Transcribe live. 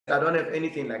I don't have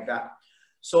anything like that.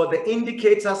 So the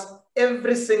indicators,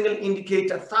 every single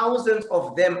indicator, thousands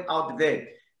of them out there,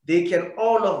 they can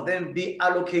all of them be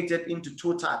allocated into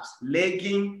two types,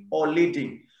 lagging or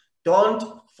leading. Don't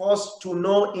force to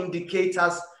know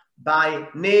indicators by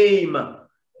name.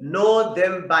 Know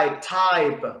them by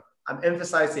type. I'm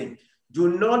emphasizing.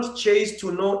 Do not chase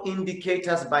to know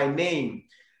indicators by name.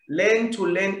 Learn to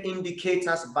learn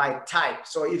indicators by type.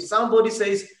 So if somebody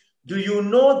says, do you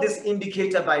know this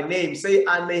indicator by name? Say,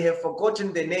 I may have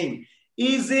forgotten the name.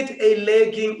 Is it a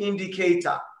lagging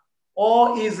indicator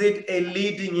or is it a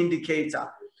leading indicator?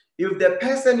 If the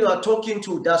person you are talking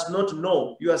to does not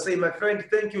know, you are saying, my friend,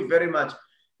 thank you very much.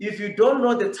 If you don't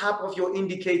know the type of your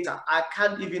indicator, I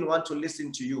can't even want to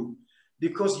listen to you,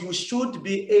 because you should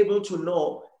be able to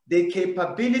know the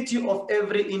capability of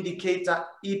every indicator.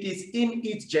 It is in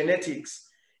its genetics.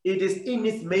 It is in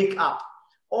its makeup.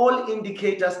 All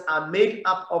indicators are made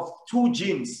up of two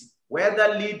genes,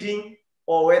 whether leading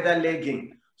or whether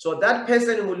lagging. So that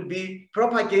person will be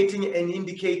propagating an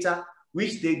indicator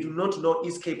which they do not know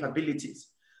its capabilities.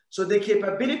 So the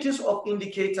capabilities of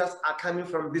indicators are coming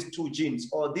from these two genes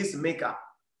or this makeup.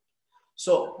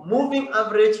 So moving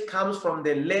average comes from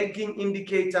the lagging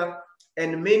indicator,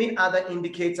 and many other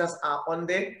indicators are on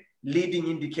the leading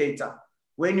indicator.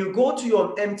 When you go to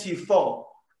your MT4,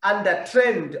 under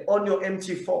trend on your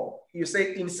MT4, you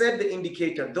say insert the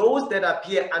indicator. Those that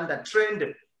appear under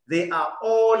trend, they are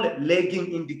all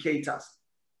lagging indicators.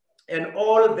 And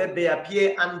all that they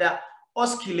appear under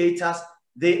oscillators,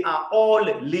 they are all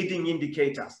leading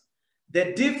indicators.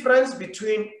 The difference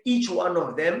between each one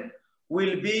of them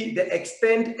will be the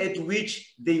extent at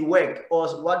which they work, or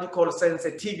what you call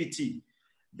sensitivity.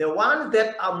 The ones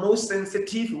that are most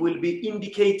sensitive will be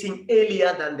indicating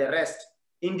earlier than the rest,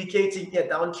 indicating a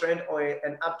downtrend or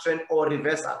an uptrend or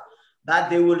reversal. But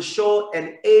they will show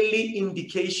an early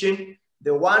indication.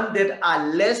 The ones that are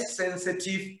less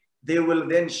sensitive, they will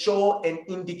then show an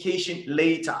indication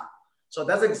later. So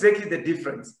that's exactly the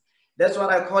difference. That's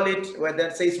what I call it, where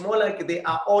that says more like they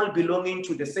are all belonging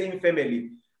to the same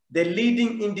family. The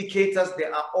leading indicators, they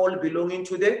are all belonging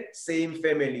to the same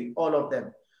family, all of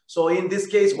them. So in this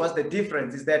case, what's the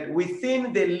difference is that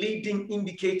within the leading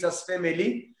indicators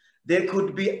family, there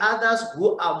could be others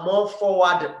who are more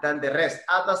forward than the rest.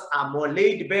 Others are more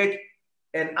laid back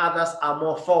and others are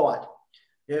more forward.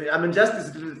 I mean,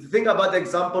 just think about the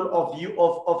example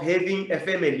of having a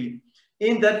family.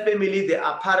 In that family, there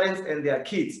are parents and there are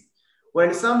kids.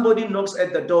 When somebody knocks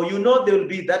at the door, you know there will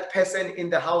be that person in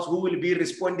the house who will be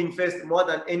responding first more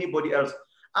than anybody else.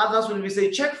 Others will be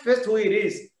saying, check first who it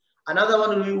is. Another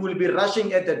one will be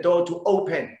rushing at the door to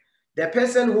open. The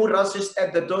person who rushes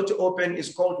at the door to open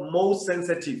is called most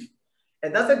sensitive.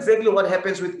 And that's exactly what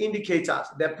happens with indicators.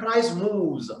 The price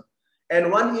moves. And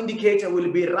one indicator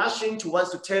will be rushing to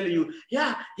want to tell you,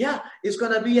 yeah, it's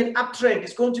going to be an uptrend.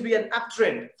 It's going to be an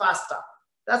uptrend faster.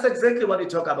 That's exactly what we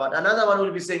talk about. Another one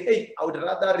will be saying, hey, I would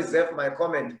rather reserve my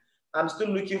comment. I'm still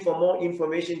looking for more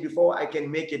information before I can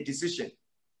make a decision.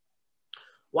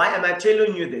 Why am I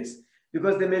telling you this?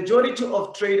 Because the majority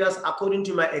of traders, according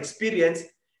to my experience,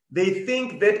 they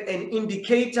think that an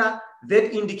indicator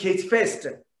that indicates first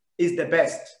is the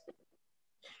best.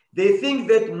 They think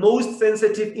that most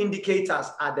sensitive indicators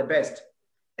are the best.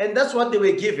 And that's what they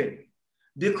were given.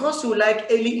 Because you like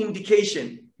early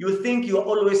indication, you think you're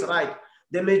always right.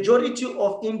 The majority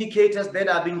of indicators that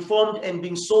are being formed and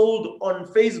being sold on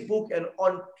Facebook and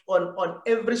on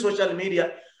every social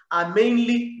media are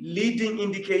mainly leading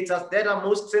indicators that are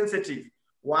most sensitive.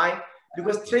 Why?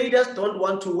 Because traders don't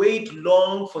want to wait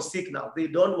long for signal. They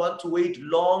don't want to wait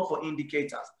long for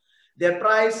indicators. The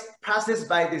price passes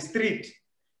by the street,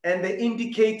 and the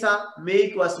indicator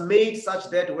was made such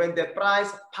that when the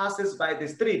price passes by the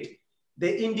street,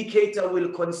 the indicator will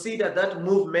consider that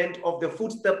movement of the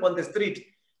footstep on the street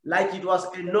like it was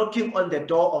a knocking on the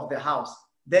door of the house.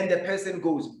 Then the person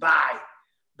goes by,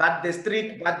 but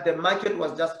the market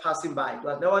was just passing by. It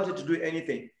was not wanted to do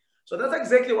anything. So that's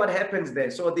exactly what happens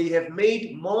there. So they have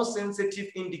made more sensitive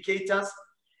indicators,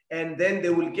 and then they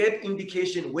will get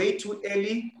indication way too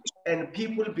early, and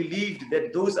people believed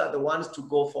that those are the ones to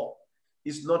go for.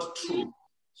 It's not true.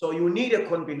 So you need a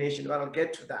combination, but I'll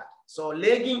get to that. So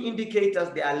lagging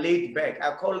indicators, they are laid back.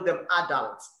 I call them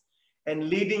adults. And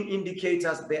leading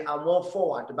indicators, they are more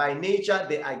forward. By nature,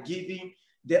 they are giving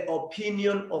the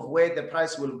opinion of where the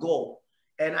price will go.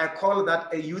 And I call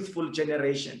that a youthful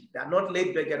generation. They are not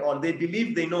laid back at all. They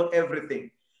believe they know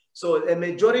everything. So a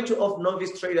majority of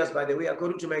novice traders, by the way,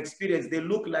 according to my experience, they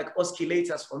look like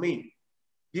oscillators for me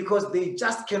because they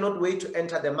just cannot wait to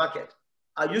enter the market.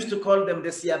 I used to call them the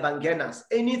siyabangenas.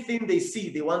 Anything they see,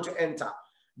 they want to enter.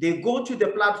 They go to the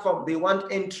platform, they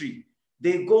want entry.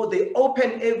 They go, they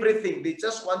open everything. They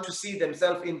just want to see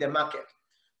themselves in the market.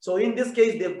 So in this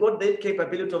case, they've got that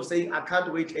capability of saying, I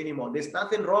can't wait anymore. There's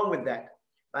nothing wrong with that,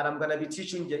 but I'm going to be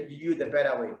teaching you the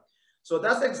better way. So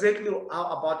that's exactly how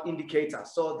about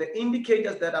indicators. So the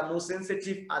indicators that are most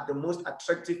sensitive are the most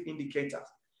attractive indicators.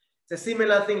 It's a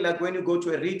similar thing like when you go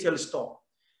to a retail store.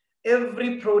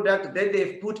 Every product that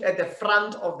they've put at the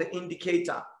front of the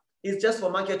indicator is just for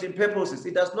marketing purposes.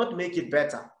 It does not make it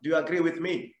better. Do you agree with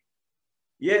me?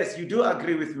 Yes, you do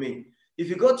agree with me. If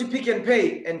you go to Pick and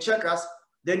Pay and Checkers,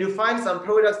 then you find some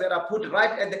products that are put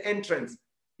right at the entrance.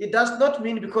 It does not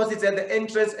mean because it's at the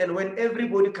entrance and when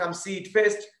everybody comes see it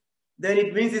first, then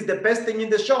it means it's the best thing in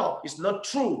the shop. It's not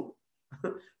true.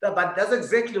 But that's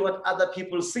exactly what other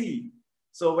people see.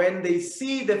 So when they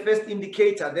see the first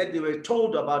indicator that they were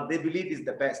told about, they believe is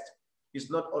the best. It's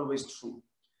not always true.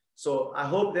 So I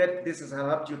hope that this has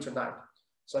helped you tonight.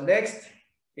 So next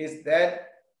is that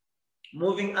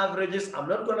moving averages. I'm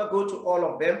not going to go to all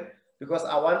of them because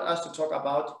I want us to talk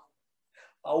about,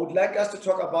 I would like us to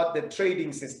talk about the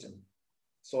trading system.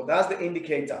 So that's the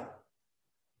indicator.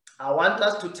 I want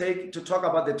us to talk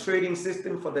about the trading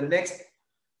system for the next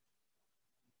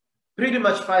pretty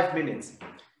much 5 minutes.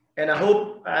 And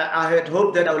I had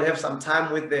hoped that I will have some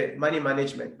time with the money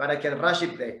management, but I can rush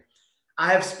it there.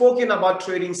 I have spoken about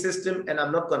trading system and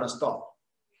I'm not going to stop.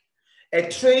 A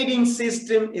trading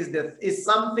system is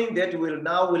something that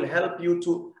will help you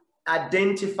to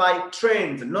identify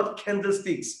trends, not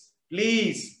candlesticks.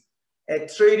 Please, a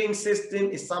trading system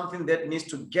is something that needs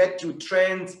to get you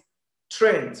trends.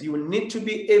 You need to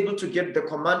be able to get the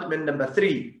commandment number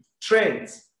 3,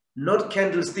 trends, not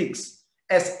candlesticks,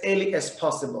 as early as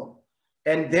possible.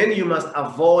 And then you must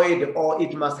avoid, or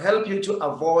it must help you to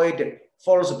avoid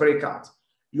false breakouts.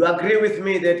 You agree with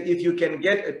me that if you can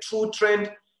get a true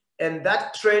trend, and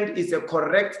that trend is a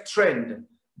correct trend,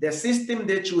 the system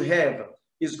that you have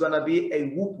is going to be a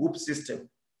whoop-whoop system.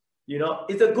 You know,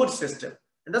 it's a good system.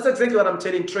 And that's exactly what I'm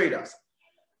telling traders.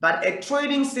 But a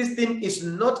trading system is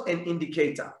not an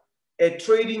indicator. A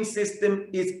trading system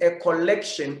is a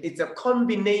collection, it's a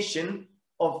combination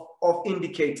of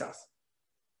indicators.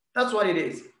 That's what it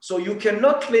is. So you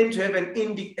cannot claim to have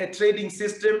a trading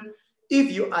system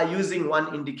if you are using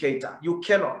one indicator. You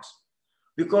cannot.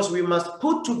 Because we must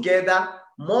put together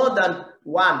more than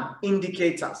one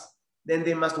indicators. Then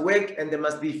they must work and they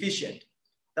must be efficient.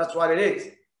 That's what it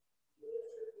is.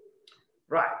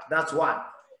 Right, that's one.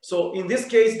 So in this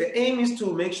case, the aim is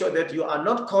to make sure that you are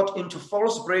not caught into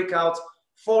false breakouts,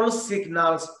 false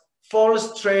signals,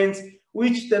 false trends,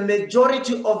 which the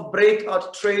majority of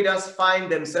breakout traders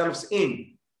find themselves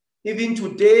in. Even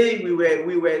today, we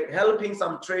were helping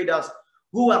some traders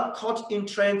who are caught in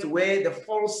trends where the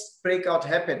false breakout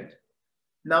happened.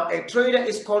 Now, a trader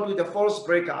is caught with a false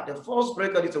breakout. A false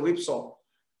breakout is a whipsaw.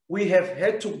 We have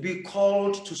had to be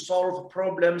called to solve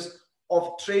problems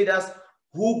of traders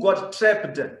who got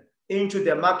trapped into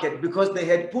the market because they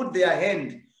had put their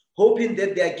hand hoping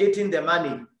that they are getting the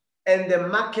money and the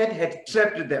market had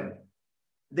trapped them.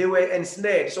 They were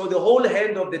ensnared. So the whole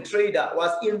hand of the trader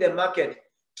was in the market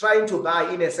trying to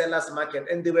buy in a seller's market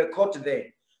and they were caught there.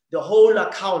 The whole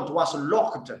account was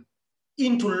locked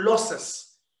into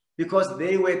losses because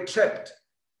they were trapped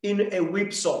in a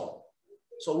whipsaw.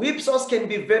 So whipsaws can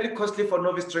be very costly for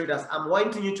novice traders. I'm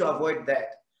wanting you to avoid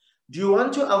that. Do you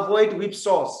want to avoid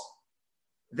whipsaws?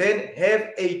 Then have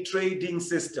a trading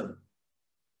system.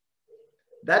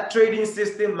 That trading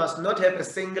system must not have a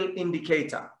single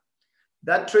indicator.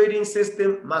 That trading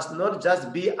system must not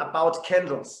just be about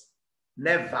candles.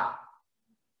 Never.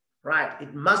 Right?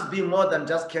 It must be more than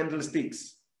just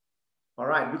candlesticks. All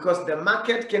right? Because the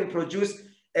market can produce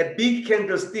a big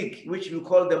candlestick, which we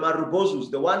call the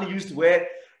marubozus, the one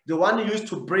used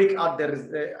to break out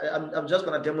the, I'm just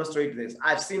going to demonstrate this.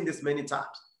 I've seen this many times.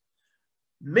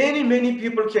 Many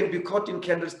people can be caught in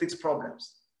candlesticks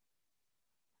problems.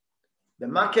 The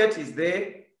market is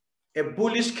there. A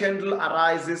bullish candle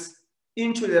arises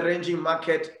into the ranging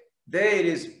market. There it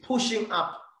is pushing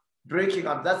up, breaking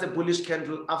up. That's a bullish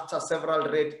candle after several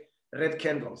red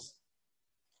candles.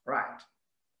 Right.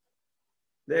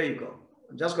 There you go.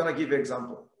 I'm just going to give you an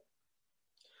example.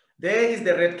 There is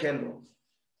the red candle.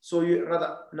 So you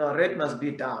red must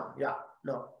be down. Yeah,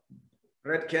 no.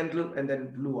 Red candle and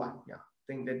then blue one. Yeah,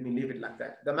 let me leave it like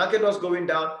that. The market was going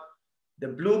down.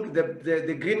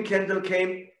 The green candle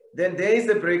came. Then there is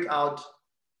a breakout.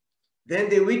 Then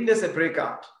they witness a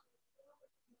breakout.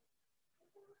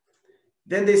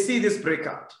 Then they see this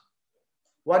breakout.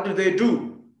 What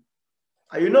do?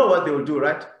 You know what they will do,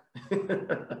 right?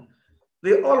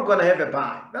 They're all going to have a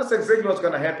buy. That's exactly what's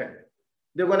going to happen.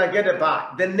 they're going to get a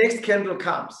buy. The next candle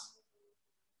comes.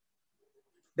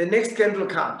 The next candle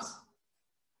comes.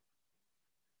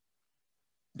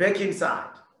 Back inside.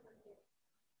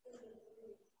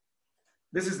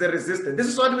 This is the resistance. This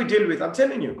is what we deal with. I'm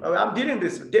telling you, I'm dealing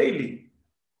this daily.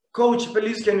 Coach,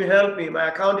 please, can you help me? My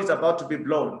account is about to be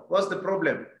blown. What's the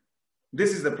problem?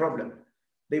 This is the problem.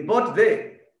 They bought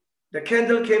there. The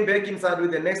candle came back inside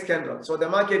with the next candle. So the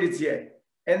market is here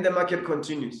and the market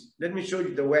continues. Let me show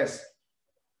you the West.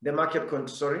 The market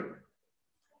continues.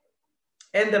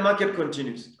 And the market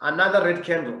continues. Another red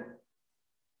candle.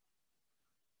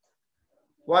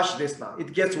 Watch this now.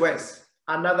 It gets worse.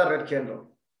 Another red candle.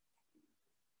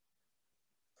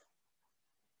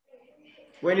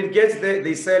 When it gets there,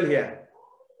 they sell here.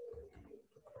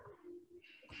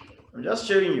 I'm just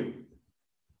showing you.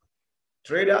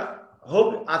 Trader,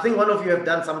 I think one of you have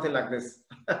done something like this.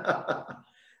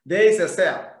 There is a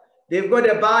sell. They've got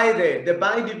a buy there. The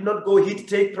buy did not go hit,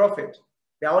 take profit.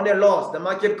 They're on a loss. The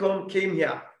market came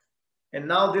here. And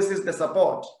now this is the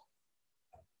support.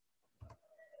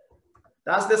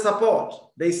 That's the support.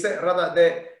 They sell,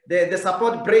 rather the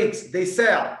support breaks, they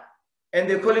sell. And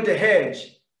they call it a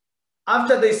hedge.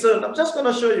 After they sell, I'm just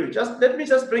going to show you. Let me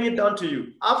just bring it down to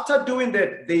you. After doing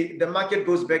that, the market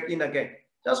goes back in again.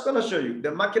 Just going to show you. The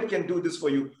market can do this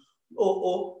for you.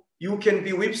 Or you can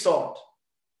be whipsawed.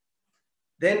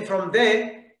 Then from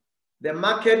there, the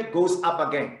market goes up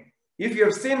again. If you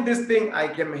have seen this thing, I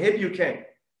can help you can.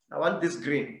 I want this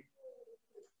green.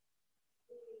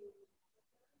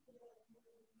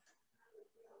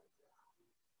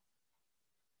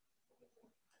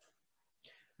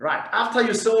 Right, after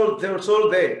you sold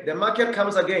there, the market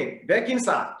comes again, back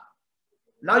inside.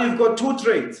 Now you've got two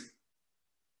trades.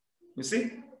 You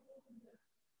see?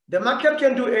 The market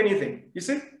can do anything. You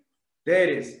see? There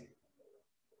it is.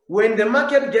 When the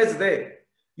market gets there,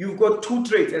 you've got two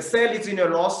trades. A sell is in a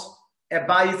loss, a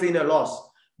buy is in a loss.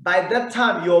 By that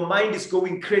time, your mind is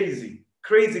going crazy.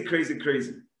 Crazy, crazy,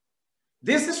 crazy.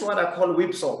 This is what I call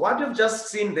whipsaw. What you've just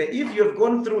seen there, if you have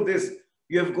gone through this,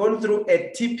 you have gone through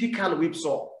a typical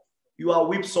whipsaw. You are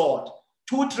whipsawed.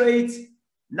 Two trades,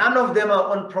 none of them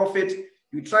are on profit.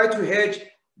 You try to hedge.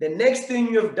 The next thing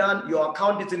you have done, your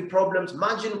account is in problems,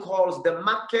 margin calls. The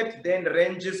market then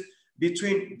ranges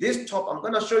between this top. I'm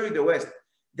going to show you the West.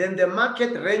 Then the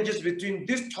market ranges between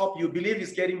this top you believe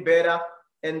is getting better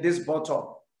and this bottom.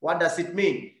 What does it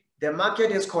mean? The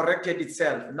market has corrected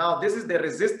itself. Now this is the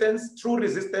resistance, true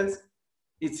resistance.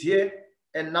 It's here.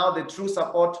 And now the true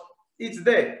support, it's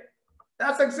there.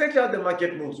 That's exactly how the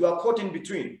market moves. You are caught in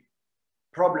between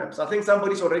problems. I think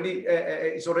somebody's already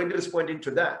responding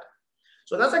to that.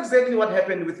 So that's exactly what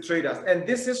happened with traders. And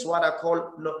this is what I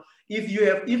call, if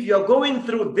you're going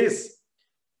through this,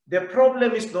 the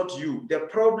problem is not you. The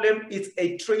problem is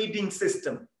a trading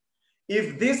system.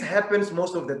 If this happens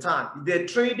most of the time, the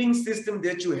trading system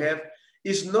that you have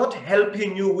is not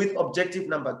helping you with objective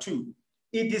number 2.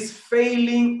 It is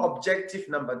failing objective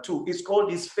number 2. It's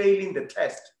called failing the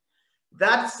test.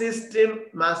 That system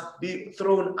must be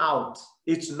thrown out.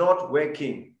 It's not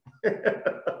working.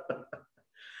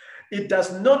 It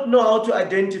does not know how to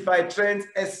identify trends.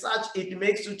 As such, it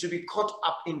makes you to be caught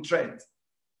up in trends.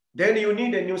 Then you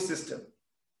need a new system.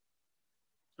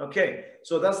 Okay,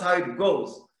 so that's how it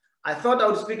goes. I thought I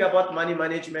would speak about money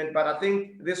management, but I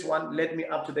think this one led me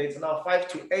up to date. It's now 5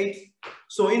 to 8.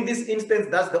 So in this instance,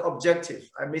 that's the objective.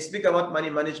 I may speak about money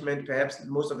management perhaps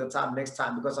most of the time next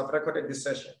time because I've recorded this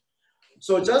session.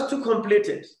 So just to complete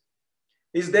it,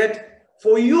 is that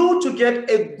for you to get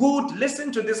a good,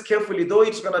 listen to this carefully, though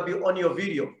it's going to be on your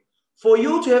video. For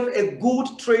you to have a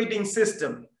good trading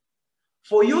system,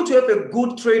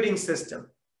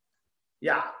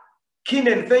 yeah.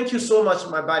 Keenan, thank you so much,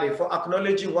 my buddy, for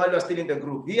acknowledging while you're still in the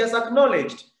group. He has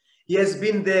acknowledged. He has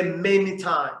been there many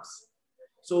times.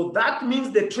 So that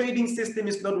means the trading system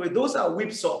is not where those are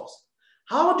whipsaws.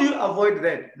 How do you avoid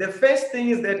that? The first thing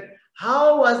is that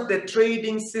how was the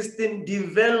trading system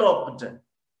developed?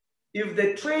 If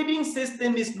the trading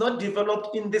system is not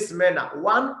developed in this manner,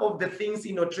 one of the things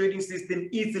in your trading system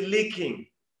is leaking.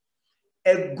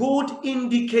 A good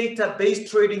indicator-based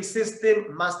trading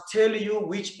system must tell you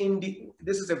which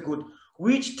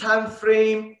time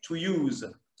frame to use.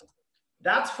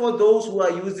 That's for those who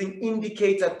are using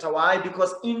indicator. Why?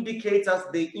 Because indicators,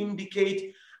 they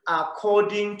indicate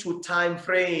according to time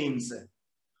frames.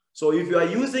 So if you are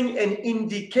using an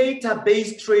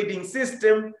indicator-based trading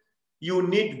system, you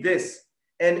need this.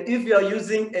 And if you are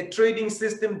using a trading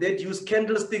system that use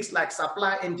candlesticks like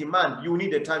supply and demand, you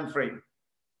need a time frame.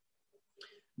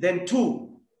 Then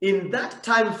 2, in that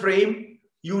time frame,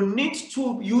 you need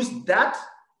to use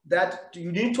that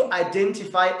you need to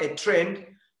identify a trend,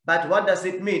 but what does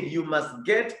it mean? You must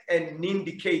get an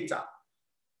indicator.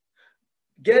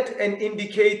 Get an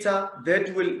indicator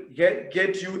that will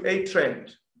get you a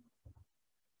trend.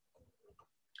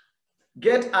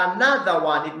 Get another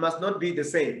one. It must not be the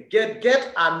same.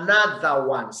 Get another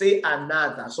one. Say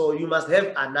another. So you must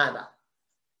have another.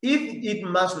 If it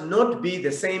must not be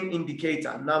the same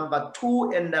indicator, number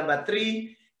 2 and number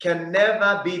 3 can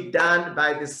never be done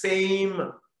by the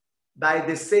same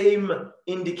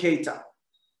indicator.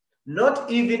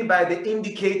 Not even by the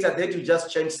indicator that you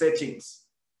just change settings.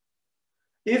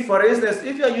 If, for instance,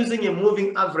 if you are using a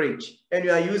moving average and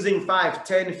you are using 5,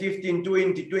 10, 15,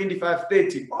 20, 25,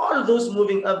 30, all those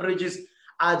moving averages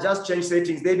are just change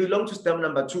settings. They belong to step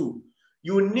number 2.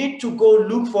 You need to go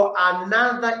look for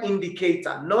another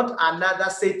indicator, not another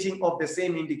setting of the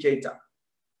same indicator.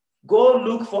 Go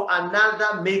look for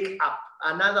another makeup,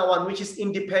 another one which is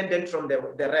independent from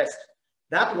the rest.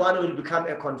 That one will become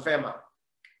a confirmer.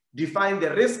 Define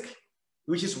the risk,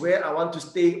 which is where I want to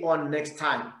stay on next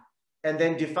time. And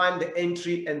then define the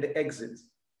entry and the exit.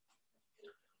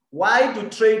 Why do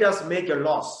traders make a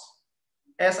loss?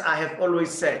 As I have always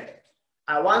said,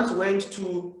 I once went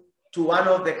to one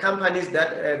of the companies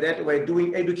that were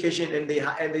doing education, and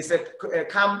they said,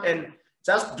 come and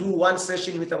just do one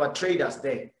session with our traders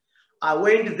there. I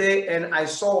went there and I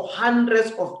saw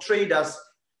hundreds of traders.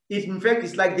 In fact,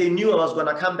 it's like they knew I was going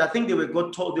to come. I think they were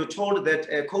told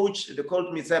that coach, they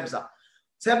called me Sebza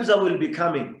will be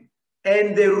coming.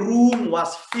 And the room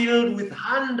was filled with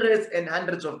hundreds and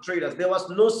hundreds of traders. There was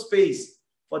no space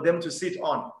for them to sit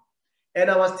on. And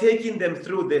I was taking them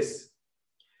through this.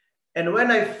 And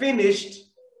when I finished,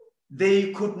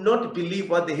 they could not believe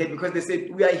what they heard, because they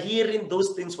said, we are hearing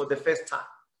those things for the first time.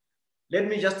 Let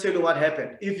me just tell you what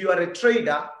happened. If you are a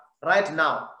trader right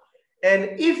now,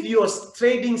 and if your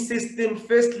trading system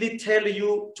firstly tell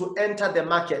you to enter the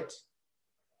market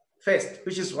first,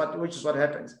 which is what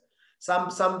happens.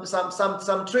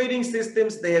 Some trading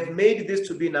systems, they have made this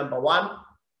to be number 1,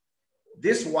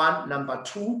 this one number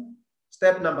 2,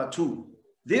 step number 2,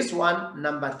 this one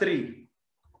number 3,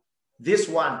 this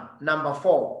one number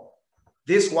 4,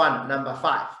 this one number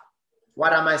 5.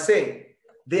 What am I saying?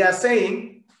 They are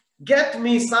saying, get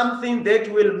me something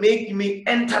that will make me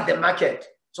enter the market.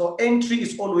 So entry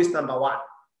is always number 1.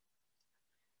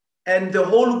 And the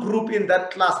whole group in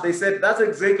that class, they said, that's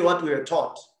exactly what we were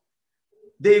taught.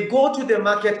 They go to the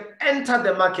market, enter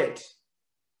the market.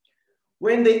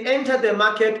 When they enter the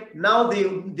market, now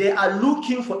they are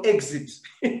looking for exit.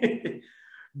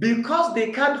 Because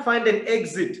they can't find an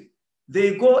exit,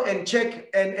 they go and check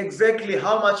and exactly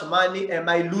how much money am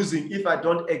I losing if I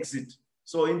don't exit.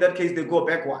 So in that case, they go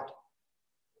backward.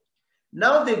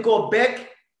 Now they go back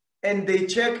and they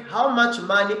check how much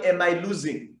money am I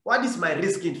losing? What is my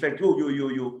risk in fact?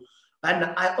 And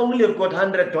I only have got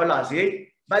 $100, eh?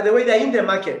 By the way, they're in the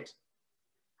market.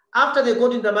 After they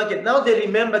got in the market, now they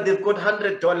remember they've got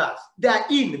 $100. They are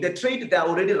in the trade, they're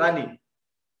already running.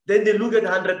 Then they look at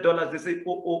 $100. They say,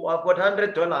 oh, I've got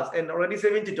 $100 and already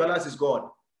 $70 is gone.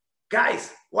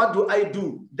 Guys, what do I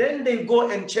do? Then they go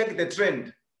and check the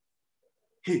trend.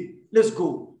 Hey, let's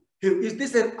go. Hey, is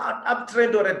this an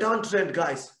uptrend or a downtrend,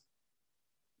 guys?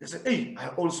 They say, hey, I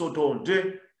also don't.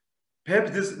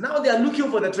 Perhaps this. Now they are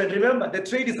looking for the trend. Remember, the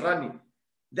trade is running.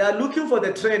 They are looking for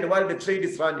the trend while the trade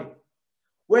is running.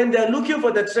 When they're looking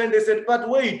for the trend, they said, but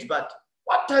wait, but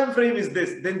what time frame is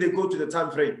this? Then they go to the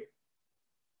time frame.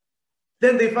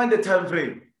 Then they find the time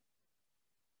frame.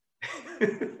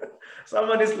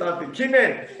 Someone is laughing.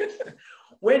 Kimen,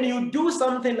 when you do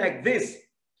something like this,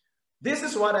 this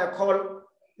is what I call,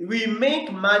 we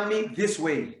make money this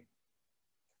way.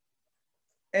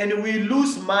 And we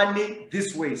lose money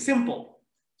this way. Simple.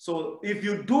 So if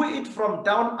you do it from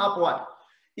down upward,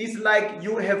 it's like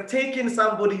you have taken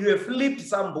somebody, you have flipped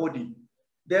somebody.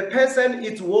 The person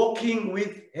is walking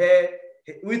with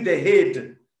the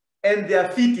head and their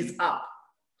feet is up.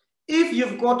 If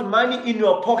you've got money in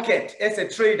your pocket as a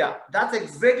trader, that's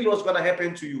exactly what's going to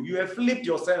happen to you. You have flipped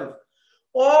yourself.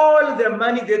 All the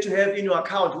money that you have in your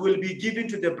account will be given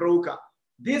to the broker.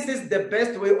 This is the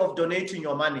best way of donating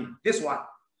your money. This one.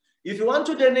 If you want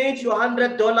to donate your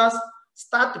 $100,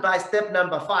 start by step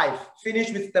number 5.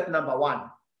 Finish with step number 1.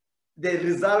 The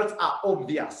results are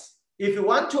obvious. If you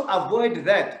want to avoid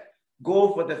that,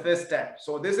 go for the first step.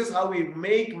 So this is how we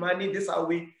make money. This is how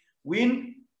we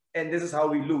win. And this is how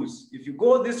we lose. If you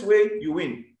go this way, you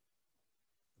win.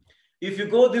 If you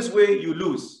go this way, you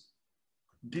lose.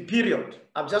 Period.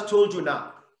 I've just told you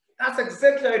now. That's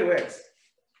exactly how it works.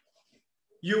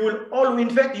 You will in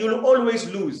fact, you will always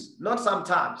lose, not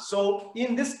sometimes. So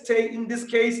in this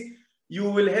case, you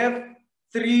will have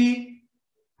 3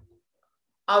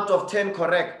 out of 10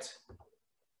 correct.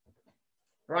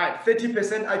 Right,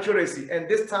 30% accuracy, and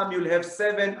this time you'll have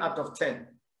 7 out of 10.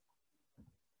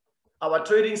 Our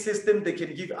trading system, they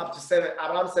can give up to 7,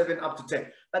 around 7 up to 10.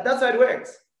 But that's how it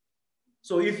works.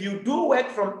 So if you do work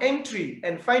from entry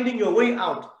and finding your way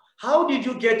out, how did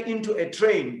you get into a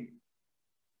train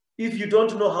if you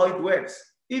don't know how it works?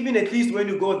 Even at least when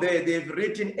you go there, they've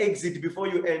written exit before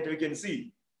you enter, you can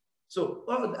see. So,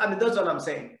 I mean, that's what I'm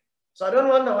saying. So I don't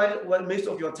want to waste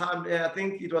of your time. I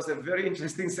think it was a very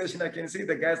interesting session. I can see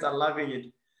the guys are loving it.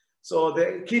 So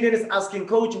the Keenan is asking,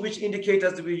 Coach, which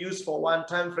indicators do we use for one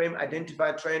time frame,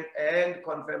 identify trend, and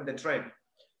confirm the trend?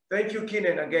 Thank you,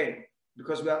 Keenan, again,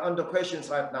 because we are under questions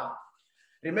right now.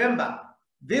 Remember,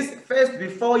 this first,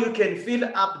 before you can fill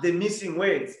up the missing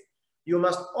words, you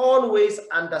must always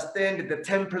understand the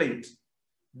template.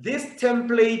 This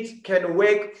template can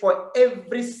work for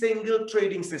every single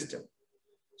trading system.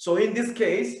 So in this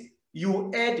case,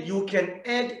 you can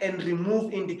add and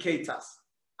remove indicators.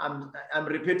 I'm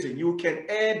repeating, you can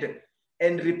add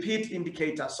and repeat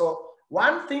indicators. So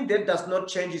one thing that does not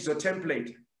change is your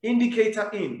template. Indicator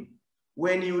in.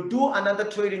 When you do another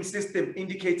trading system,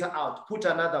 indicator out, put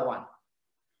another one.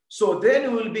 So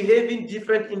then we will be having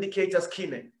different indicators,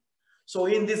 Keenan. So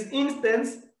in this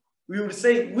instance, we will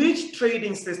say which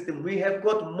trading system. We have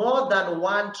got more than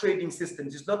one trading system.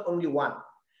 It's not only one.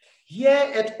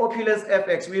 Here at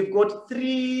OpulenceFx, we've got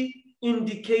 3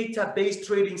 indicator-based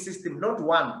trading system, not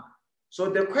one. So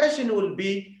the question will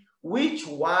be, which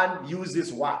one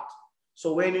uses what?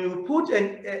 So when you put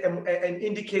an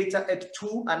indicator at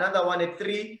 2, another one at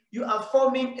 3, you are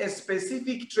forming a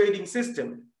specific trading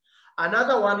system.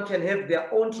 Another one can have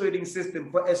their own trading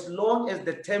system for as long as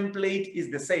the template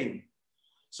is the same.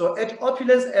 So at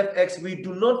OpulenceFx, we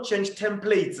do not change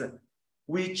templates.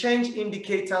 We change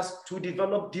indicators to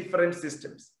develop different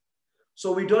systems.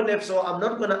 So we don't have, so I'm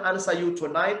not going to answer you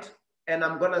tonight. And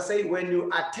I'm going to say when you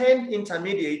attend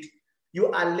intermediate, you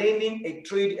are learning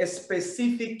a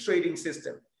specific trading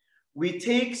system. We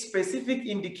take specific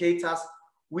indicators,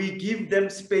 we give them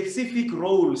specific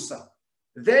roles.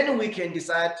 Then we can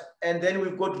decide, and then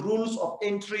we've got rules of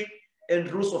entry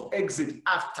and rules of exit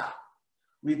after.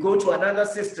 We go to another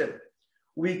system.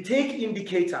 We take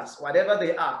indicators, whatever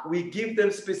they are, we give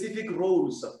them specific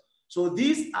roles. So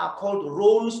these are called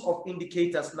roles of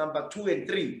indicators, number 2 and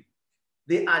 3.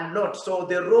 They are not. So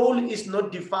the role is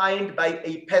not defined by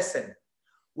a person.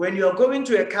 When you are going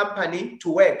to a company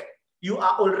to work, you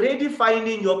are already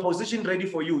finding your position ready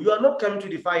for you. You are not coming to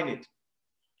define it.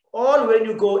 All when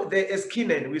you go there as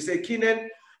Keenan, we say, Keenan,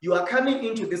 you are coming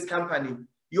into this company.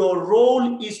 Your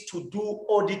role is to do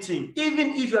auditing.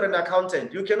 Even if you're an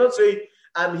accountant, you cannot say,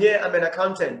 I'm here, I'm an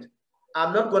accountant.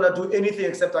 I'm not going to do anything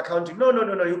except accounting. No.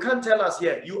 You can't tell us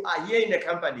here. You are here in a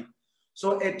company.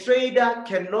 So a trader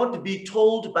cannot be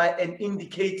told by an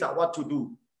indicator what to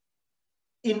do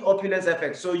in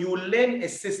OpulenceFx. So you learn a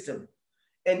system.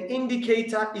 An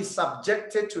indicator is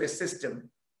subjected to a system,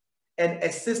 and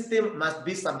a system must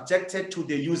be subjected to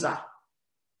the user.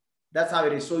 That's how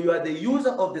it is. So you are the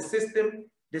user of the system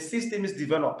is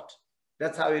developed.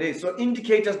 That's how it is. So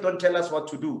indicators don't tell us what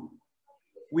to do.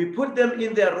 We put them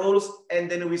in their roles, and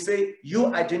then we say,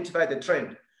 you identify the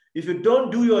trend. If you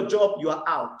don't do your job, you are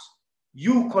out.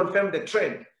 You confirm the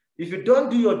trend. If you don't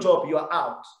do your job, you are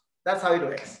out. That's how it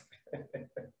works.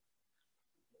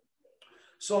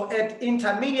 So at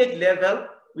intermediate level,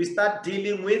 we start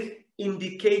dealing with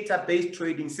indicator-based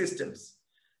trading systems.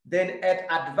 Then at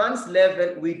advanced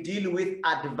level, we deal with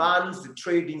advanced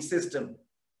trading system.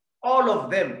 All of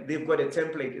them, they've got a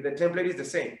template. The template is the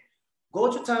same.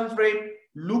 Go to time frame,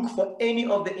 look for any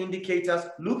of the indicators,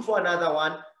 look for another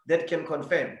one that can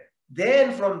confirm.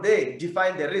 Then from there,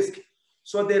 define the risk.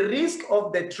 So the risk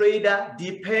of the trader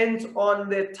depends on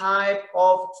the type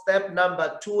of step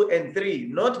number 2 and 3,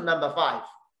 not number 5.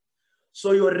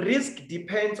 So your risk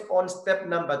depends on step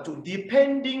number 2.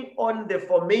 Depending on the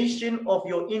formation of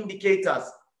your indicators,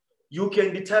 you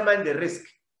can determine the risk.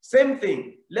 Same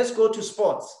thing, let's go to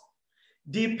sports.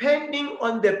 Depending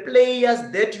on the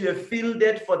players that you have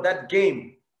fielded for that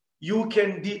game, you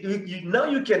can now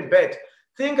you can bet.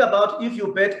 Think about if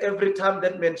you bet every time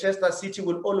that Manchester City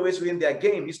will always win their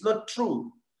game. It's not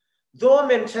true. Though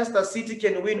Manchester City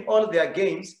can win all their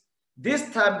games, this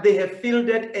time they have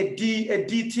fielded a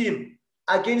D team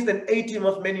against an A team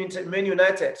of Man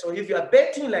United. So if you are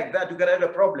betting like that, you're gonna have a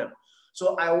problem.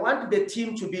 So I want the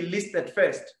team to be listed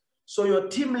first. So your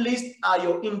team list are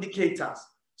your indicators.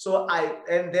 So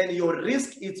and then your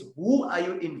risk is who are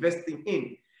you investing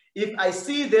in? If I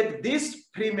see that this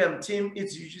premium team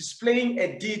is playing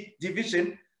a D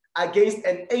division, against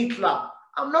an A club,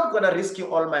 I'm not going to risk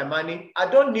all my money. I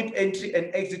don't need entry and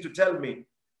exit to tell me.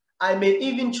 I may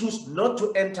even choose not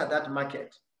to enter that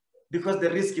market because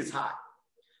the risk is high.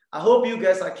 I hope you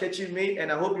guys are catching me,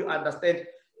 and I hope you understand.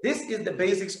 This is the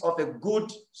basics of a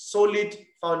good, solid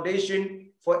foundation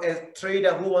for a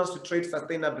trader who wants to trade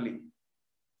sustainably.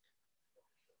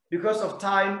 Because of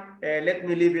time, let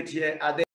me leave it here.